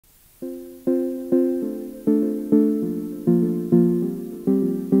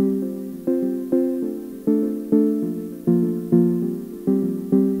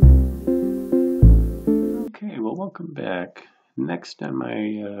next on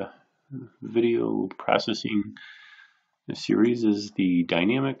my video processing series is the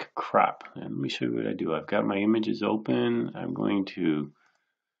dynamic crop. And let me show you what I do. I've got my images open. I'm going to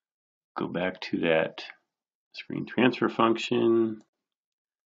go back to that screen transfer function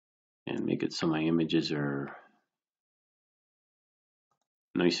and make it so my images are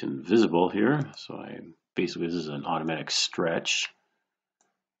nice and visible here. So basically this is an automatic stretch.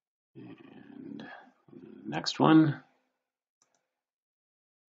 And next one.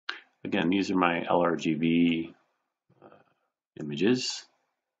 Again, these are my LRGB images.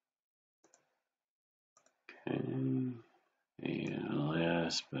 Okay, and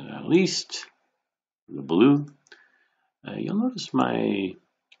last but not least, the blue. You'll notice my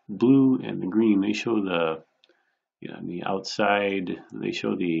blue and the green, they show the, on the outside, they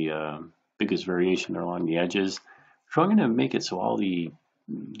show the biggest variation along the edges. So I'm going to make it so all the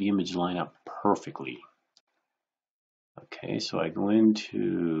images line up perfectly. Okay, so I go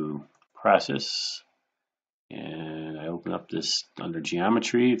into Process, and I open up this under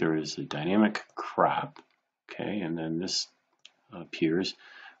Geometry. There is a dynamic crop. Okay, and then this appears.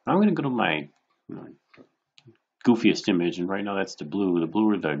 I'm going to go to my goofiest image, and right now that's the blue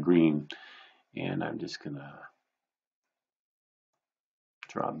or the green, and I'm just going to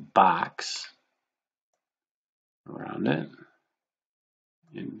draw a box around it.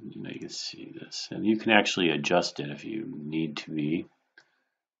 And you can see this, and you can actually adjust it if you need to be.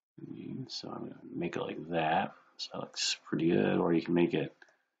 So I'm going to make it like that. So that looks pretty good. Or you can make it,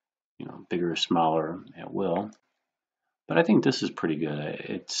 bigger or smaller at will. But I think this is pretty good.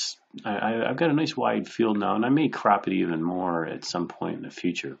 I've got a nice wide field now, and I may crop it even more at some point in the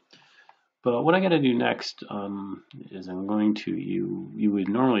future. But what I got to do next is I'm going to you would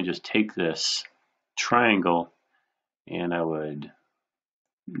normally just take this triangle, and I would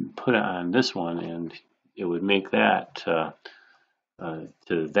put it on this one, and it would make that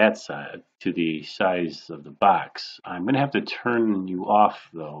to that side, to the size of the box. I'm going to have to turn you off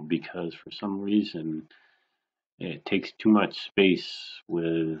though, because for some reason it takes too much space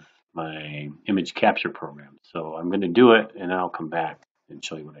with my image capture program. So I'm going to do it, and I'll come back and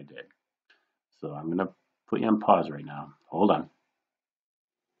show you what I did. So I'm going to put you on pause right now. Hold on.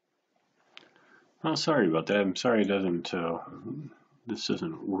 Oh, sorry about that. I'm sorry it doesn't. This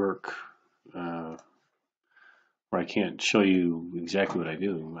doesn't work. Where I can't show you exactly what I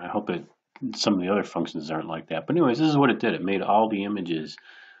do. I hope some of the other functions aren't like that. But anyways, this is what it did. It made all the images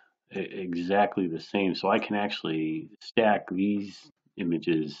exactly the same. So I can actually stack these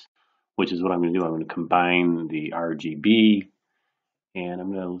images, which is what I'm going to do. I'm going to combine the RGB, and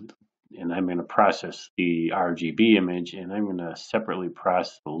I'm going to process the RGB image, and I'm going to separately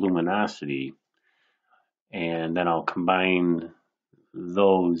process the luminosity, and then I'll combine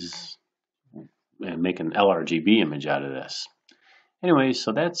those and make an LRGB image out of this. Anyway,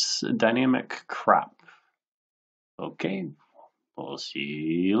 so that's a dynamic crop. Okay, we'll see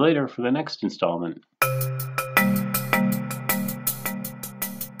you later for the next installment.